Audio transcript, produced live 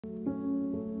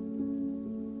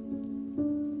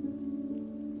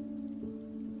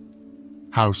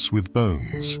House with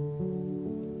Bones.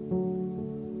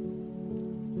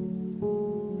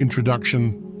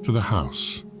 Introduction to the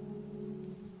house.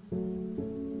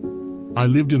 I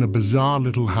lived in a bizarre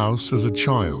little house as a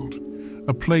child,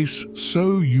 a place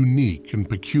so unique and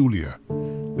peculiar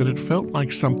that it felt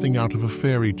like something out of a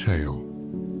fairy tale,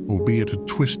 albeit a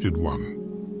twisted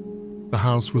one. The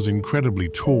house was incredibly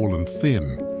tall and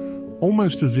thin,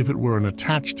 almost as if it were an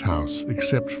attached house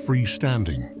except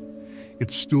freestanding. It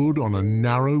stood on a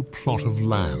narrow plot of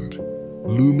land,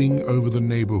 looming over the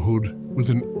neighborhood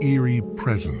with an eerie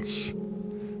presence.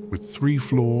 With 3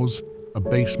 floors, a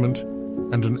basement,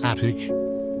 and an attic,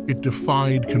 it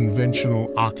defied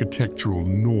conventional architectural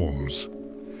norms.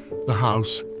 The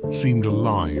house seemed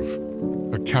alive,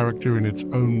 a character in its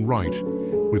own right,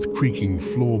 with creaking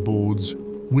floorboards,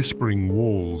 whispering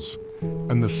walls,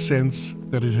 and the sense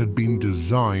that it had been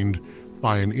designed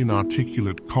by an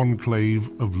inarticulate conclave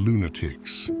of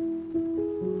lunatics.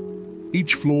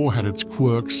 Each floor had its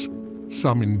quirks,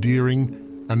 some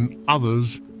endearing and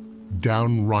others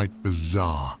downright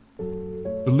bizarre.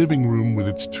 The living room with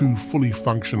its 2 fully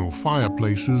functional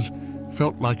fireplaces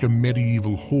felt like a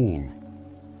medieval hall.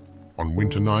 On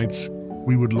winter nights,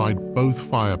 we would light both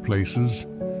fireplaces,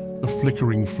 the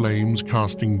flickering flames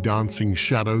casting dancing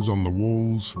shadows on the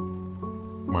walls.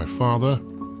 My father,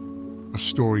 a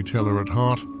storyteller at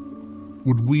heart,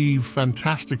 would weave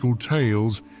fantastical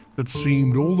tales that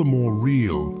seemed all the more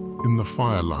real in the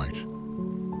firelight.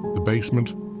 The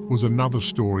basement was another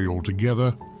story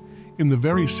altogether. In the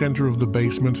very center of the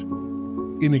basement,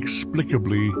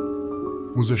 inexplicably,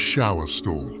 was a shower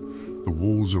stall. The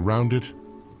walls around it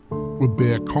were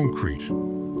bare concrete,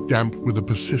 damp with a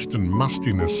persistent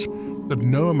mustiness that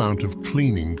no amount of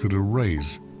cleaning could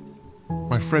erase.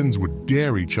 My friends would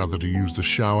dare each other to use the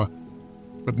shower,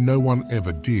 but no one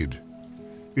ever did.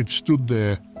 It stood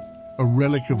there, a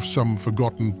relic of some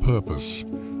forgotten purpose,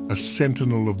 a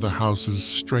sentinel of the house's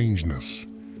strangeness.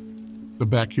 The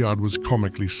backyard was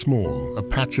comically small, a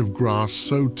patch of grass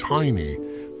so tiny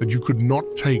that you could not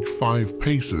take 5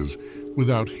 paces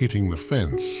without hitting the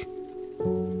fence.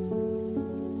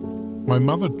 My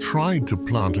mother tried to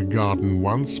plant a garden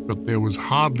once, but there was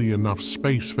hardly enough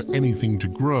space for anything to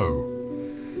grow.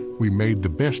 We made the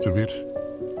best of it,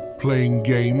 playing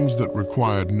games that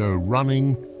required no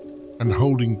running and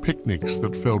holding picnics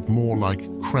that felt more like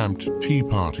cramped tea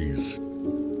parties.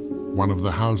 One of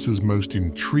the house's most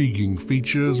intriguing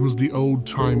features was the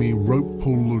old-timey rope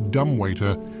pull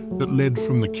dumbwaiter that led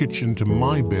from the kitchen to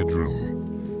my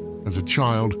bedroom. As a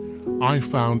child, I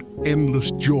found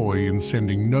endless joy in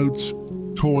sending notes,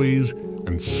 toys,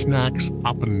 and snacks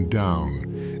up and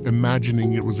down,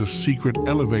 imagining it was a secret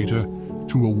elevator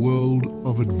to a world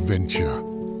of adventure.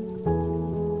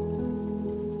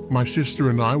 My sister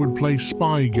and I would play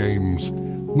spy games,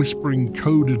 whispering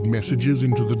coded messages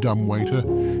into the dumbwaiter,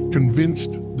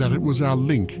 convinced that it was our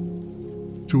link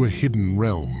to a hidden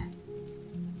realm.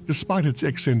 Despite its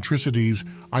eccentricities,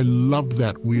 I loved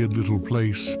that weird little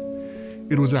place.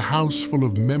 It was a house full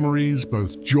of memories,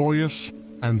 both joyous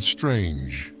and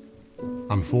strange.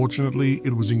 Unfortunately,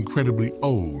 it was incredibly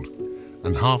old,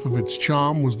 and half of its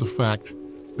charm was the fact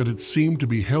that it seemed to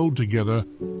be held together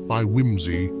by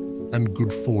whimsy and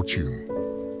good fortune.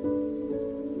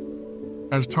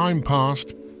 As time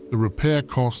passed, the repair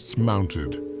costs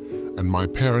mounted, and my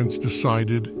parents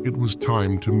decided it was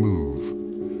time to move.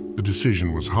 The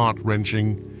decision was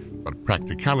heart-wrenching, but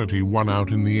practicality won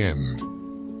out in the end.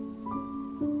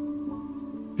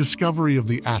 Discovery of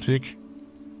the attic,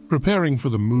 preparing for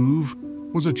the move,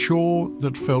 was a chore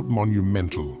that felt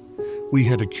monumental. We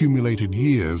had accumulated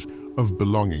years of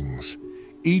belongings,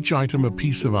 each item a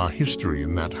piece of our history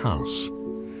in that house.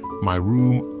 My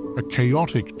room, a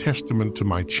chaotic testament to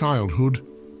my childhood,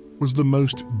 was the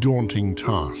most daunting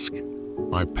task.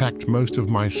 I packed most of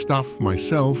my stuff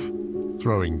myself,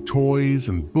 throwing toys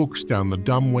and books down the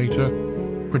dumbwaiter,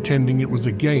 pretending it was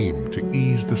a game to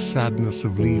ease the sadness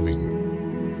of leaving.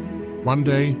 One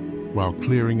day, while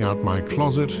clearing out my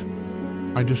closet,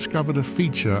 I discovered a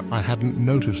feature I hadn't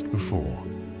noticed before: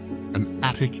 an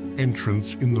attic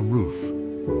entrance in the roof.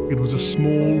 It was a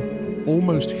small,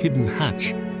 almost hidden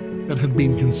hatch that had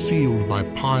been concealed by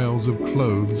piles of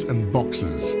clothes and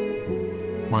boxes.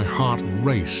 My heart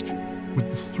raced with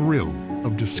the thrill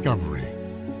of discovery.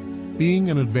 Being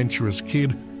an adventurous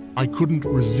kid, I couldn't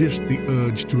resist the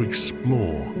urge to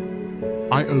explore.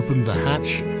 I opened the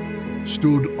hatch,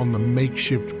 stood on the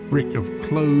makeshift brick of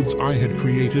clothes I had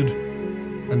created,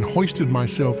 and hoisted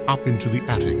myself up into the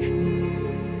attic.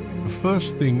 The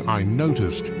first thing I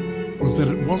noticed was that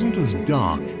it wasn't as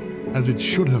dark as it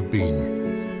should have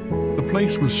been. The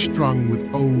place was strung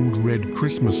with old red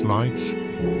Christmas lights,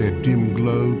 their dim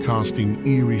glow casting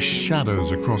eerie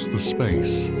shadows across the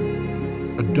space.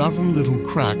 A dozen little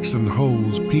cracks and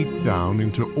holes peeped down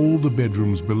into all the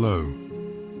bedrooms below,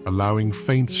 allowing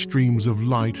faint streams of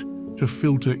light to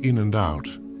filter in and out,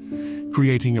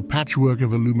 creating a patchwork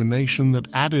of illumination that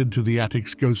added to the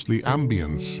attic's ghostly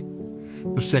ambience.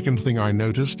 The second thing I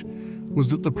noticed was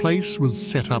that the place was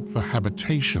set up for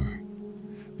habitation.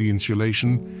 The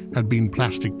insulation had been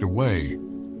plasticed away,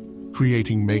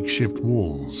 creating makeshift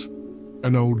walls.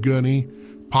 An old gurney,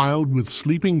 piled with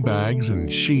sleeping bags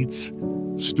and sheets,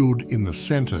 stood in the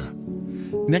center.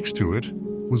 Next to it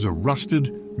was a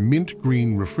rusted,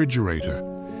 mint-green refrigerator,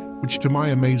 which to my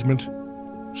amazement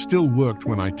still worked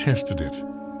when I tested it.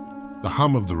 The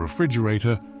hum of the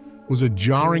refrigerator was a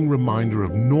jarring reminder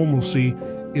of normalcy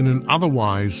in an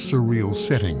otherwise surreal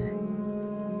setting.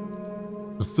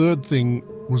 The third thing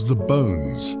was the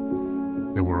bones.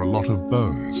 There were a lot of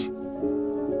bones.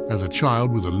 As a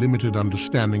child with a limited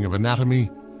understanding of anatomy,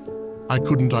 I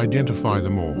couldn't identify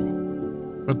them all.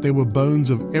 But there were bones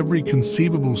of every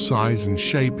conceivable size and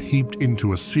shape heaped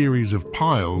into a series of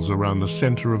piles around the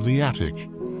center of the attic.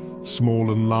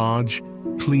 Small and large,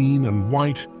 clean and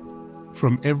white,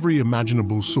 from every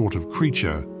imaginable sort of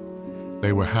creature,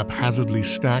 they were haphazardly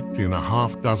stacked in a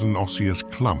half-dozen osseous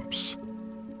clumps.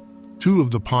 Two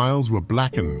of the piles were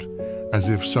blackened, as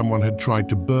if someone had tried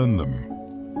to burn them,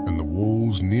 and the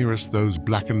walls nearest those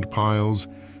blackened piles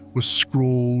were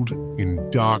scrawled in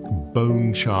dark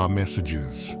bone char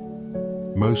messages.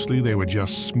 Mostly they were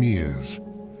just smears,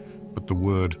 but the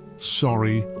word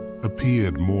sorry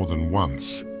appeared more than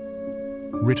once,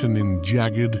 written in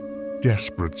jagged,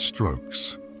 desperate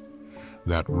strokes.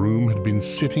 That room had been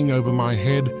sitting over my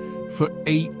head for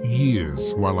 8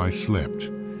 years while I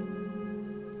slept.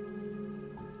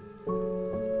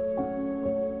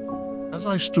 As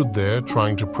I stood there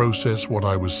trying to process what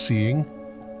I was seeing,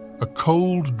 a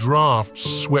cold draft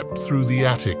swept through the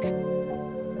attic,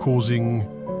 causing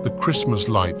the Christmas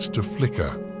lights to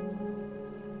flicker.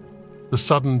 The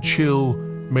sudden chill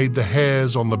made the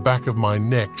hairs on the back of my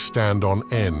neck stand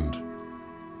on end.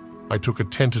 I took a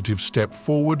tentative step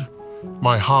forward,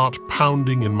 my heart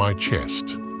pounding in my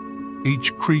chest.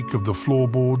 Each creak of the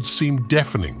floorboards seemed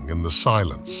deafening in the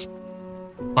silence.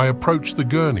 I approached the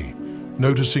gurney,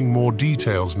 noticing more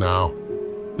details now.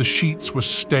 The sheets were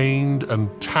stained and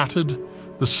tattered,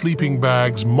 the sleeping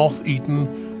bags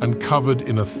moth-eaten and covered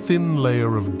in a thin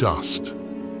layer of dust.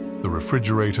 The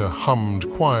refrigerator hummed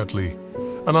quietly,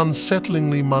 an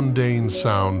unsettlingly mundane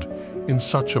sound in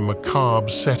such a macabre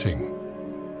setting.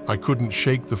 I couldn't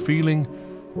shake the feeling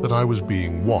that I was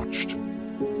being watched.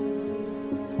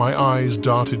 My eyes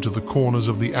darted to the corners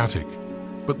of the attic,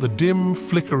 but the dim,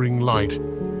 flickering light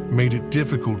made it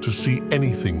difficult to see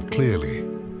anything clearly.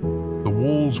 The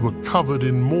walls were covered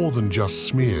in more than just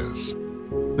smears.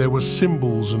 There were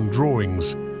symbols and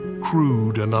drawings,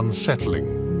 crude and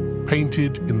unsettling,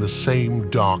 painted in the same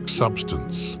dark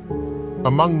substance.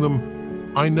 Among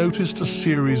them, I noticed a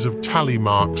series of tally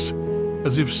marks,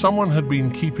 as if someone had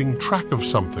been keeping track of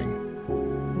something,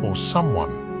 or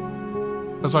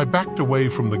someone. As I backed away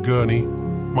from the gurney,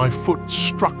 my foot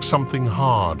struck something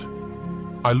hard.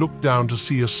 I looked down to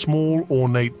see a small,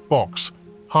 ornate box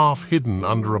half hidden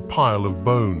under a pile of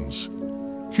bones.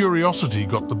 Curiosity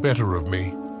got the better of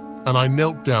me, and I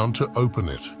knelt down to open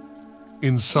it.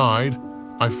 Inside,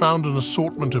 I found an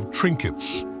assortment of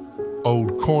trinkets,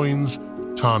 old coins,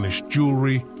 tarnished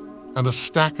jewelry, and a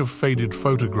stack of faded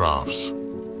photographs.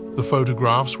 The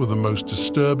photographs were the most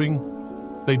disturbing.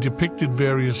 They depicted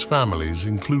various families,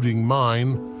 including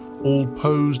mine, all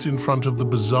posed in front of the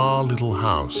bizarre little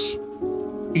house.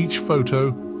 Each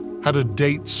photo had a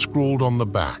date scrawled on the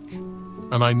back,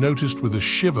 and I noticed with a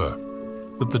shiver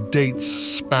that the dates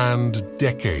spanned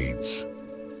decades.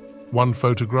 One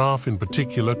photograph in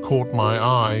particular caught my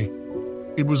eye.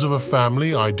 It was of a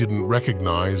family I didn't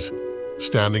recognize,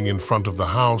 standing in front of the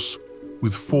house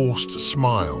with forced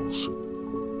smiles.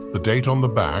 The date on the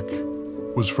back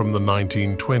was from the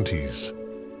 1920s.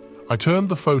 I turned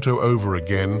the photo over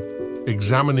again,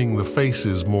 examining the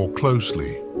faces more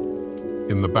closely.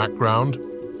 In the background,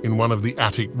 in one of the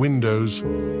attic windows,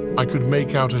 I could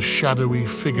make out a shadowy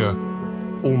figure,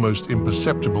 almost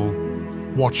imperceptible,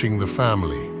 watching the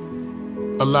family.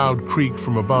 A loud creak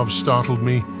from above startled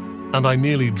me, and I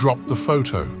nearly dropped the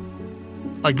photo.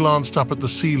 I glanced up at the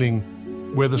ceiling,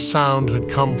 where the sound had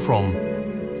come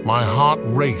from. My heart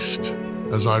raced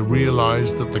as I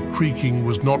realized that the creaking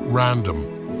was not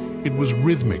random. It was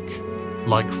rhythmic,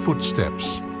 like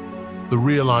footsteps. The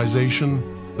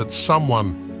realization that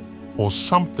someone or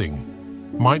something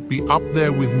might be up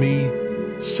there with me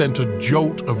sent a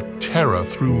jolt of terror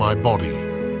through my body.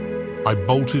 I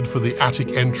bolted for the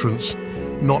attic entrance,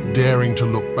 not daring to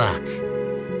look back.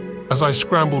 As I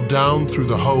scrambled down through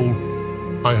the hole,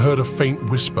 I heard a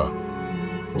faint whisper,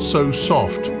 so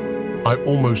soft I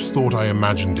almost thought I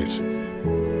imagined it.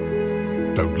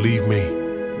 "Don't leave me."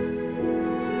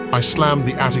 I slammed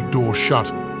the attic door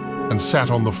shut and sat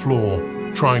on the floor,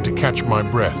 trying to catch my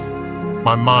breath,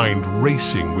 my mind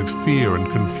racing with fear and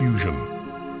confusion.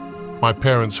 My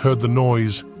parents heard the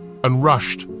noise and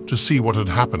rushed to see what had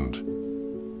happened.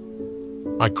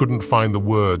 I couldn't find the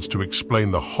words to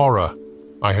explain the horror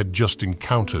I had just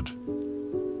encountered.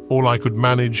 All I could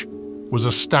manage was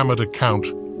a stammered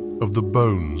account of the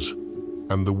bones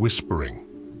and the whispering.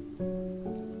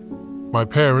 My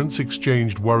parents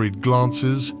exchanged worried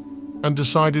glances and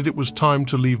decided it was time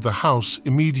to leave the house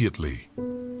immediately.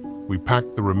 We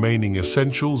packed the remaining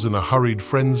essentials in a hurried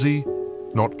frenzy,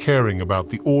 not caring about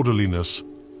the orderliness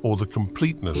or the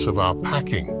completeness of our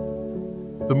packing.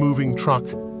 The moving truck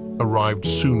arrived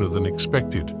sooner than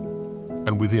expected,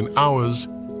 and within hours,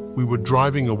 we were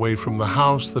driving away from the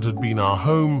house that had been our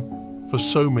home for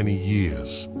so many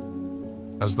years.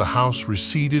 As the house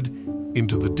receded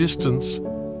into the distance,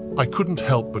 I couldn't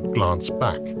help but glance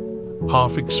back,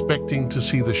 half expecting to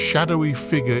see the shadowy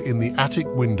figure in the attic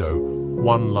window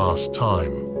one last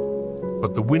time.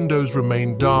 But the windows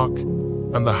remained dark,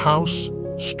 and the house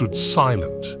stood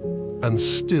silent and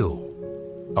still,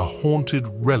 a haunted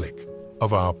relic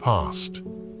of our past.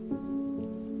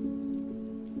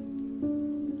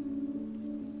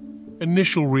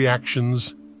 Initial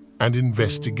reactions and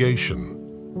investigation.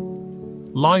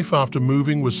 Life after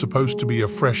moving was supposed to be a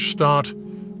fresh start,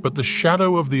 but the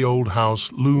shadow of the old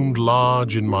house loomed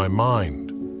large in my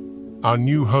mind. Our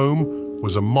new home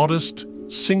was a modest,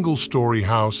 single-story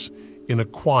house in a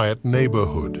quiet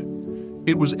neighborhood.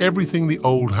 It was everything the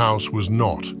old house was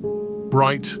not: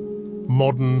 bright,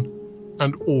 modern,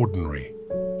 and ordinary.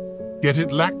 Yet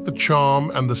it lacked the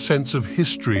charm and the sense of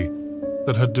history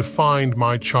that had defined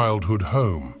my childhood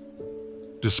home.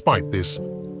 Despite this,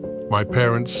 my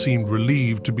parents seemed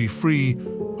relieved to be free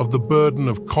of the burden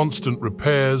of constant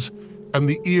repairs and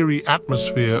the eerie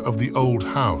atmosphere of the old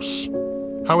house.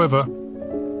 However,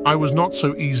 I was not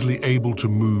so easily able to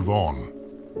move on.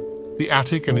 The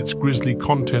attic and its grisly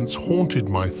contents haunted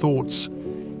my thoughts,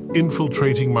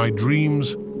 infiltrating my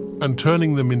dreams and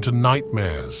turning them into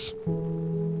nightmares.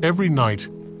 Every night,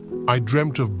 I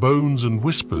dreamt of bones and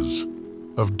whispers,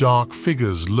 of dark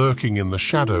figures lurking in the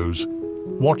shadows,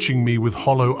 watching me with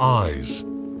hollow eyes.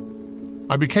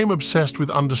 I became obsessed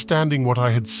with understanding what I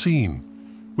had seen,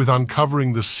 with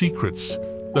uncovering the secrets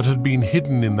that had been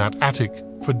hidden in that attic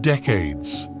for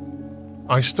decades.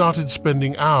 I started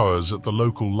spending hours at the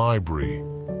local library,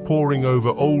 poring over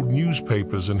old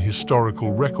newspapers and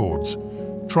historical records,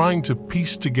 trying to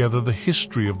piece together the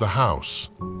history of the house.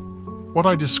 What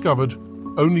I discovered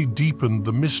only deepened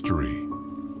the mystery.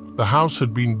 The house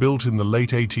had been built in the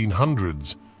late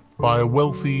 1800s by a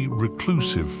wealthy,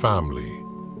 reclusive family.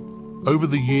 Over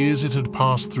the years, it had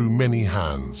passed through many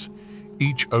hands,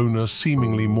 each owner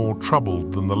seemingly more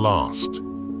troubled than the last.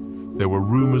 There were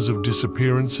rumors of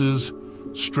disappearances,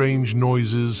 strange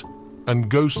noises, and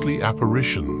ghostly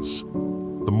apparitions.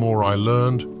 The more I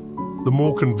learned, the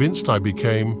more convinced I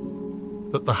became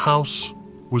that the house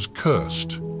was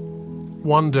cursed.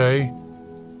 One day,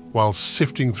 while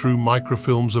sifting through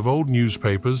microfilms of old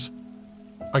newspapers,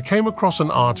 I came across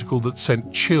an article that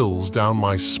sent chills down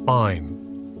my spine.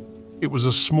 It was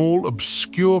a small,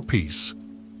 obscure piece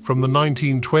from the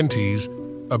 1920s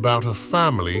about a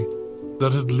family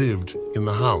that had lived in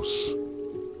the house.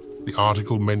 The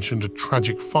article mentioned a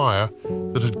tragic fire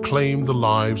that had claimed the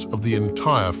lives of the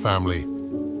entire family,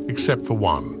 except for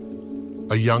one,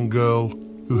 a young girl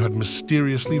who had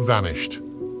mysteriously vanished,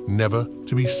 never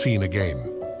to be seen again.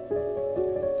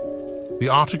 The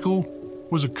article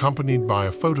was accompanied by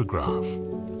a photograph,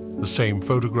 the same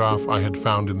photograph I had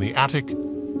found in the attic,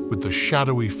 with the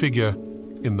shadowy figure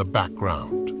in the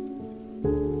background.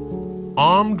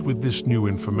 Armed with this new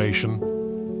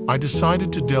information, I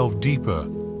decided to delve deeper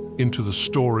into the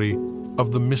story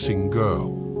of the missing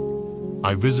girl.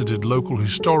 I visited local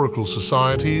historical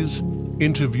societies,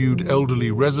 interviewed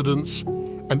elderly residents,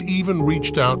 and even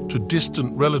reached out to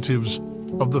distant relatives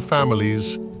of the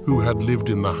families who had lived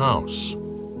in the house.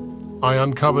 I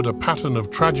uncovered a pattern of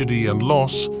tragedy and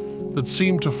loss that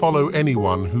seemed to follow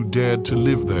anyone who dared to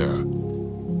live there.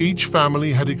 Each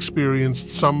family had experienced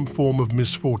some form of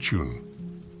misfortune: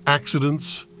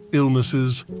 accidents,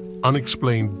 illnesses,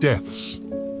 unexplained deaths.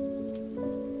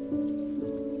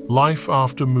 Life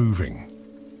after moving.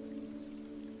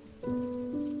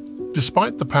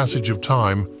 Despite the passage of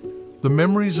time, the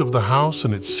memories of the house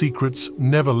and its secrets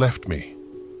never left me.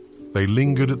 They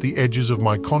lingered at the edges of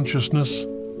my consciousness,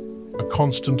 a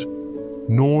constant,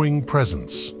 gnawing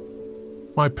presence.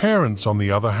 My parents, on the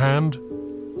other hand,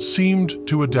 seemed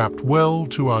to adapt well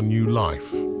to our new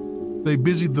life. They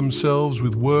busied themselves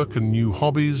with work and new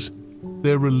hobbies,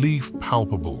 their relief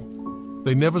palpable.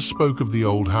 They never spoke of the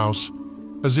old house,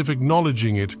 as if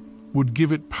acknowledging it would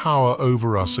give it power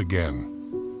over us again.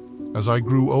 As I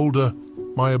grew older,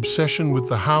 my obsession with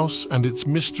the house and its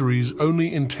mysteries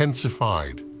only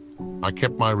intensified. I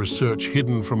kept my research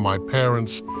hidden from my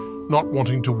parents, not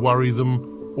wanting to worry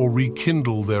them or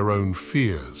rekindle their own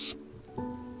fears.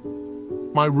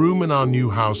 My room in our new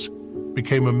house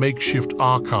became a makeshift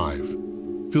archive,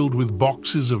 filled with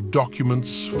boxes of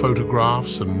documents,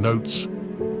 photographs, and notes.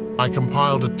 I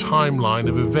compiled a timeline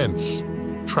of events,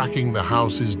 tracking the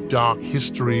house's dark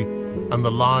history and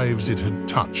the lives it had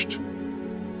touched.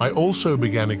 I also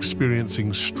began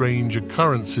experiencing strange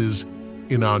occurrences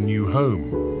in our new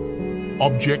home.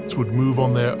 Objects would move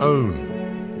on their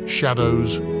own,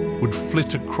 shadows would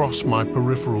flit across my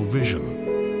peripheral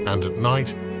vision, and at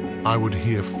night I would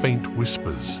hear faint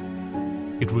whispers.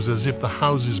 It was as if the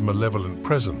house's malevolent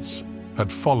presence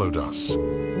had followed us,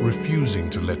 refusing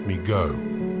to let me go.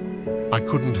 I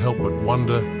couldn't help but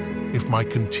wonder if my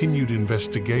continued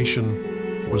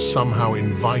investigation was somehow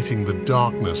inviting the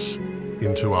darkness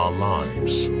into our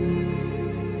lives.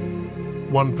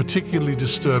 One particularly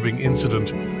disturbing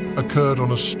incident occurred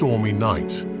on a stormy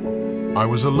night. I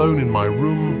was alone in my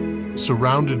room,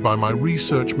 surrounded by my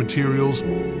research materials,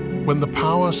 when the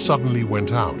power suddenly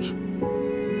went out.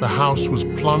 The house was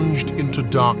plunged into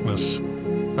darkness,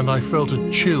 and I felt a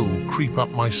chill creep up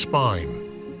my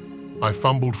spine. I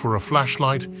fumbled for a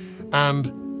flashlight and,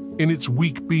 in its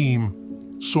weak beam,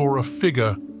 saw a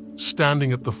figure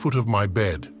standing at the foot of my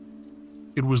bed.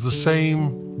 It was the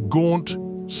same gaunt,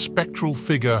 spectral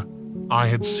figure I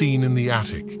had seen in the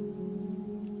attic.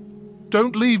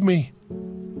 "Don't leave me,"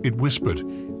 it whispered,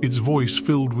 its voice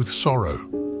filled with sorrow.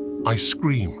 I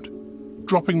screamed,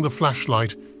 dropping the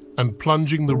flashlight and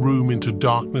plunging the room into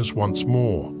darkness once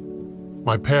more.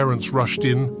 My parents rushed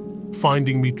in,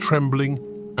 finding me trembling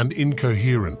and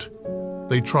incoherent.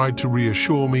 They tried to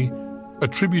reassure me,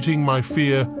 attributing my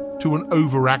fear to an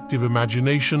overactive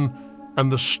imagination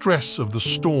and the stress of the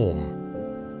storm.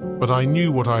 But I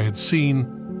knew what I had seen,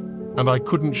 and I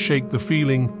couldn't shake the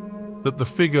feeling that the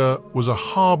figure was a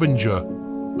harbinger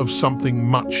of something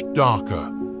much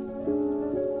darker.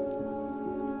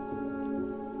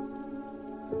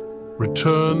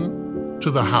 Return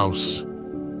to the house.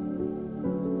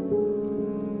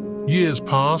 Years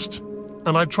passed,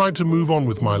 and I tried to move on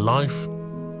with my life.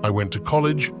 I went to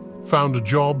college, found a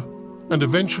job, and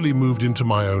eventually moved into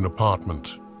my own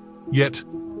apartment. Yet,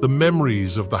 the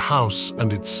memories of the house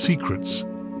and its secrets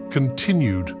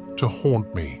continued to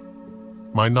haunt me.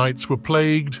 My nights were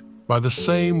plagued by the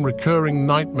same recurring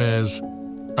nightmares,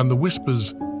 and the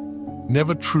whispers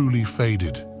never truly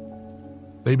faded.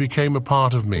 They became a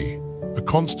part of me, a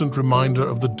constant reminder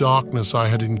of the darkness I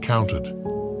had encountered.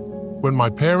 When my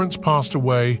parents passed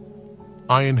away,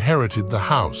 I inherited the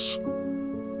house.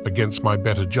 Against my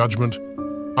better judgment,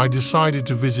 I decided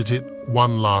to visit it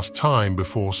one last time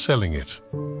before selling it.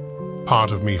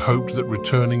 Part of me hoped that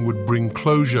returning would bring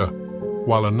closure,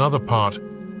 while another part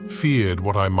feared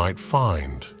what I might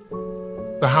find.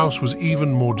 The house was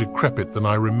even more decrepit than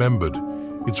I remembered,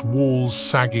 its walls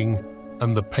sagging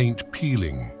and the paint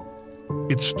peeling.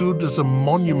 It stood as a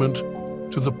monument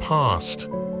to the past,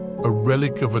 a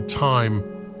relic of a time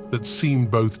that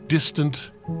seemed both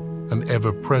distant and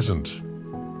ever-present.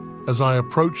 As I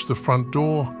approached the front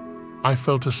door, I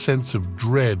felt a sense of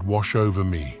dread wash over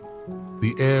me.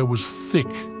 The air was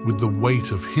thick with the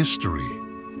weight of history,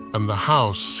 and the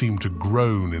house seemed to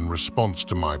groan in response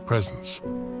to my presence.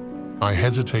 I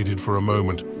hesitated for a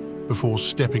moment before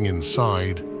stepping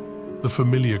inside, the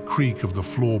familiar creak of the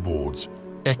floorboards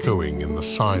echoing in the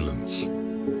silence.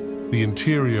 The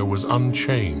interior was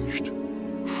unchanged,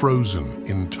 frozen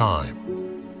in time.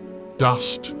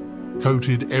 Dust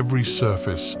coated every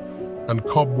surface, and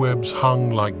cobwebs hung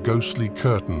like ghostly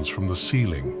curtains from the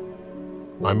ceiling.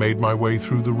 I made my way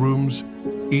through the rooms,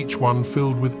 each one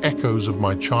filled with echoes of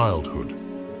my childhood.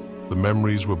 The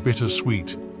memories were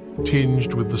bittersweet,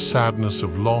 tinged with the sadness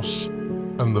of loss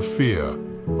and the fear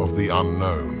of the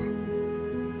unknown.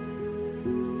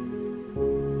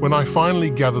 When I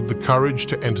finally gathered the courage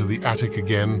to enter the attic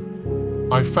again,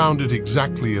 I found it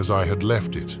exactly as I had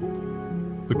left it.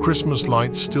 The Christmas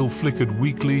lights still flickered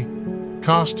weakly,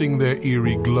 casting their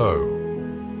eerie glow.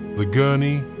 The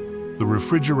gurney, the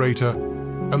refrigerator,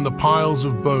 and the piles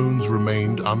of bones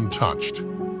remained untouched.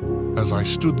 As I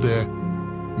stood there,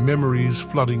 memories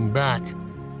flooding back,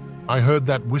 I heard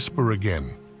that whisper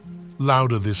again,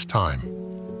 louder this time.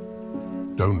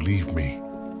 "Don't leave me."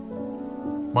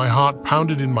 My heart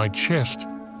pounded in my chest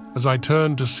as I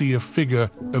turned to see a figure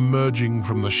emerging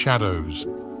from the shadows.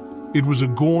 It was a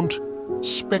gaunt,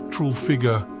 spectral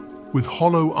figure with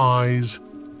hollow eyes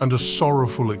and a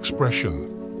sorrowful expression.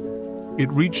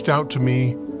 It reached out to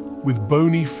me with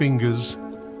bony fingers,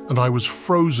 and I was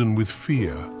frozen with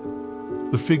fear.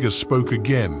 The figure spoke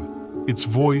again, its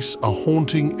voice a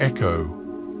haunting echo.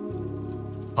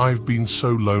 "I've been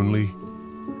so lonely."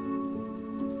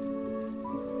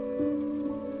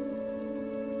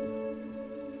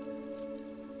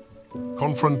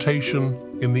 Confrontation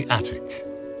in the attic.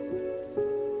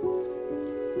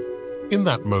 In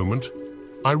that moment,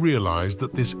 I realized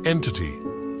that this entity,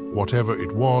 whatever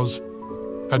it was,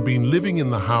 had been living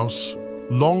in the house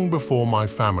long before my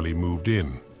family moved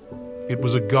in. It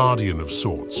was a guardian of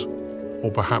sorts,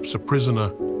 or perhaps a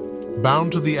prisoner,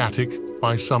 bound to the attic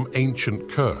by some ancient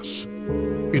curse.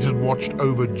 It had watched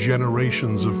over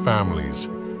generations of families,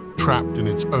 trapped in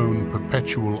its own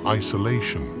perpetual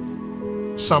isolation.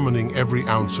 Summoning every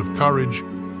ounce of courage,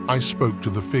 I spoke to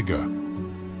the figure.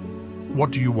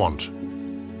 "What do you want?"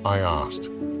 I asked,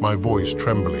 my voice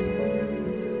trembling.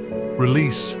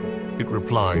 "Release," it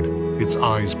replied, its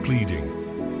eyes pleading.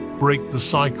 "Break the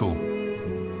cycle."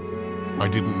 I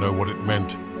didn't know what it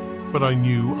meant, but I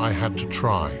knew I had to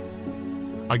try.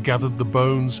 I gathered the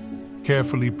bones,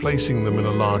 carefully placing them in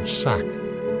a large sack.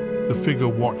 The figure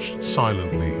watched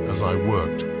silently as I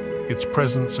worked, its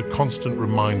presence a constant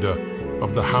reminder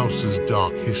of the house's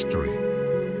dark history.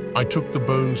 I took the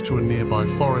bones to a nearby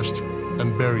forest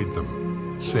and buried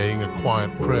them, saying a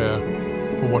quiet prayer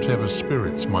for whatever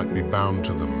spirits might be bound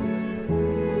to them.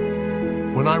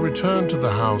 When I returned to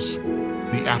the house,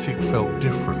 the attic felt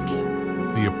different.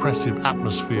 The oppressive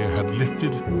atmosphere had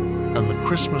lifted, and the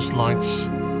Christmas lights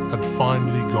had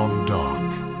finally gone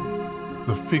dark.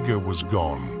 The figure was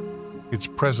gone, its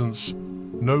presence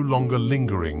no longer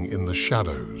lingering in the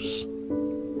shadows.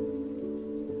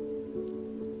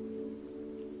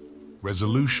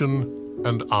 Resolution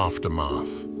and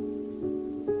aftermath.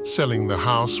 Selling the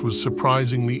house was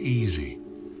surprisingly easy.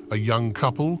 A young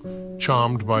couple,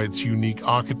 charmed by its unique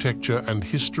architecture and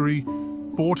history,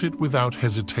 bought it without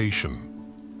hesitation.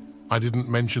 I didn't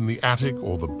mention the attic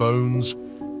or the bones,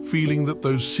 feeling that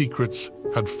those secrets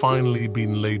had finally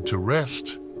been laid to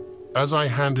rest. As I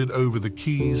handed over the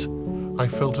keys, I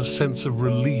felt a sense of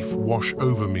relief wash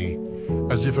over me,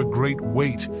 as if a great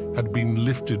weight had been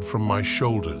lifted from my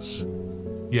shoulders.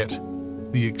 Yet,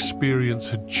 the experience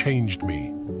had changed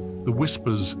me. The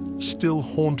whispers still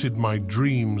haunted my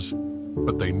dreams,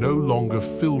 but they no longer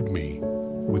filled me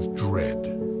with dread.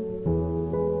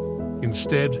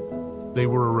 Instead, they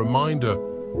were a reminder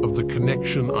of the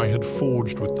connection I had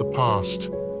forged with the past,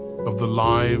 of the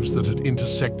lives that had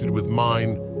intersected with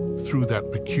mine through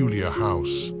that peculiar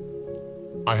house.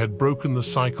 I had broken the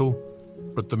cycle,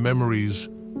 but the memories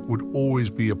would always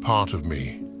be a part of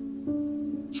me.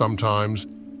 Sometimes,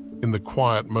 in the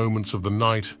quiet moments of the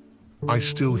night, I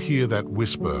still hear that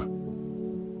whisper,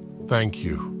 "Thank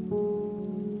you."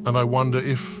 And I wonder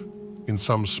if, in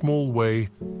some small way,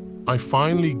 I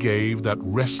finally gave that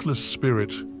restless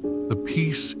spirit the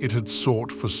peace it had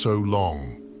sought for so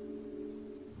long.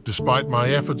 Despite my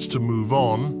efforts to move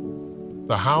on,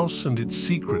 the house and its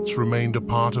secrets remained a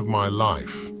part of my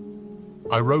life.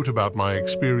 I wrote about my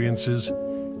experiences,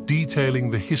 detailing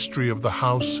the history of the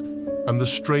house and the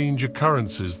strange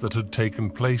occurrences that had taken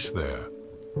place there.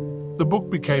 The book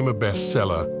became a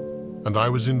bestseller, and I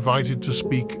was invited to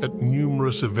speak at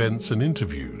numerous events and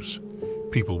interviews.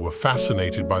 People were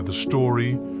fascinated by the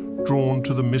story, drawn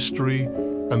to the mystery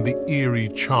and the eerie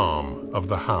charm of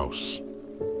the house.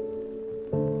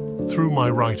 Through my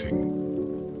writing,